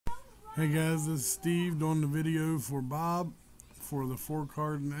Hey guys, this is Steve doing the video for Bob for the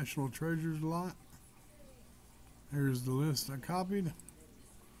 4-card National Treasures lot. Here's the list I copied.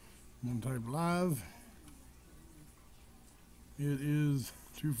 I'm going to type live. It is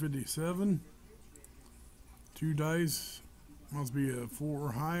 257. 2 dice. Must be a 4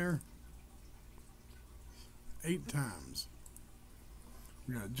 or higher. 8 times.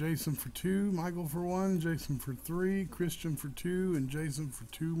 We got Jason for 2, Michael for 1, Jason for 3, Christian for 2, and Jason for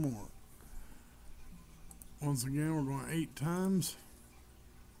 2 more. Once again, we're going 8 times.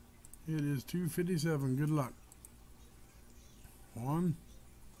 It is 257. Good luck. 1,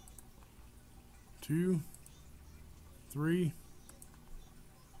 2, 3,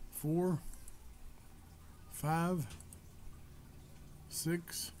 4, 5,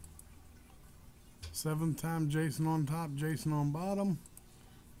 6, 7th time Jason on top, Jason on bottom.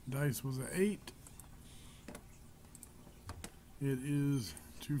 Dice was an 8. It is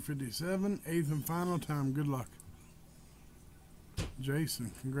 257. 8th and final time. Good luck.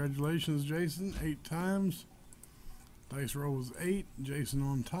 Jason. Congratulations, Jason. 8 times. Dice roll was 8. Jason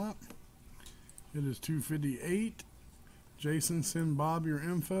on top. It is 258. Jason, send Bob your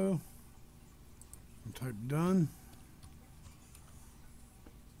info. I'll type done.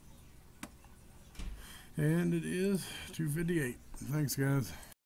 And it is 258. Thanks, guys.